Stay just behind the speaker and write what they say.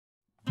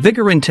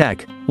Vigorun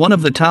Tech, one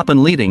of the top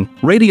and leading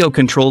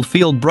radio-controlled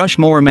field brush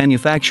mower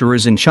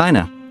manufacturers in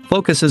China,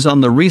 focuses on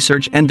the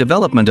research and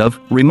development of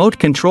remote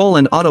control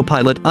and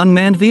autopilot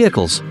unmanned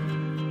vehicles.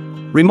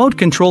 Remote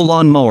control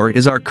lawn mower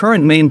is our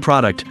current main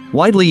product,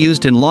 widely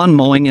used in lawn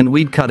mowing and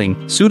weed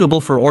cutting,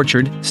 suitable for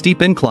orchard,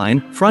 steep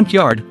incline, front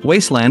yard,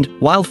 wasteland,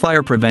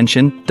 wildfire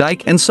prevention,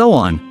 dike and so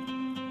on.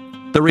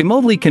 The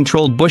remotely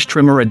controlled bush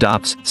trimmer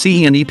adopts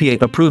CE and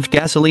EPA-approved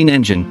gasoline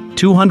engine,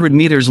 200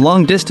 meters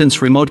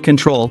long-distance remote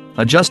control,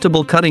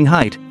 adjustable cutting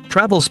height,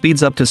 travel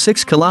speeds up to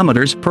 6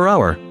 kilometers per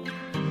hour.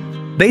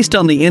 Based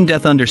on the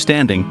in-depth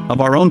understanding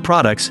of our own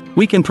products,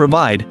 we can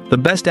provide the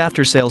best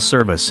after-sales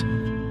service.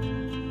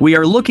 We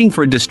are looking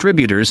for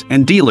distributors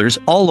and dealers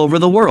all over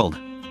the world.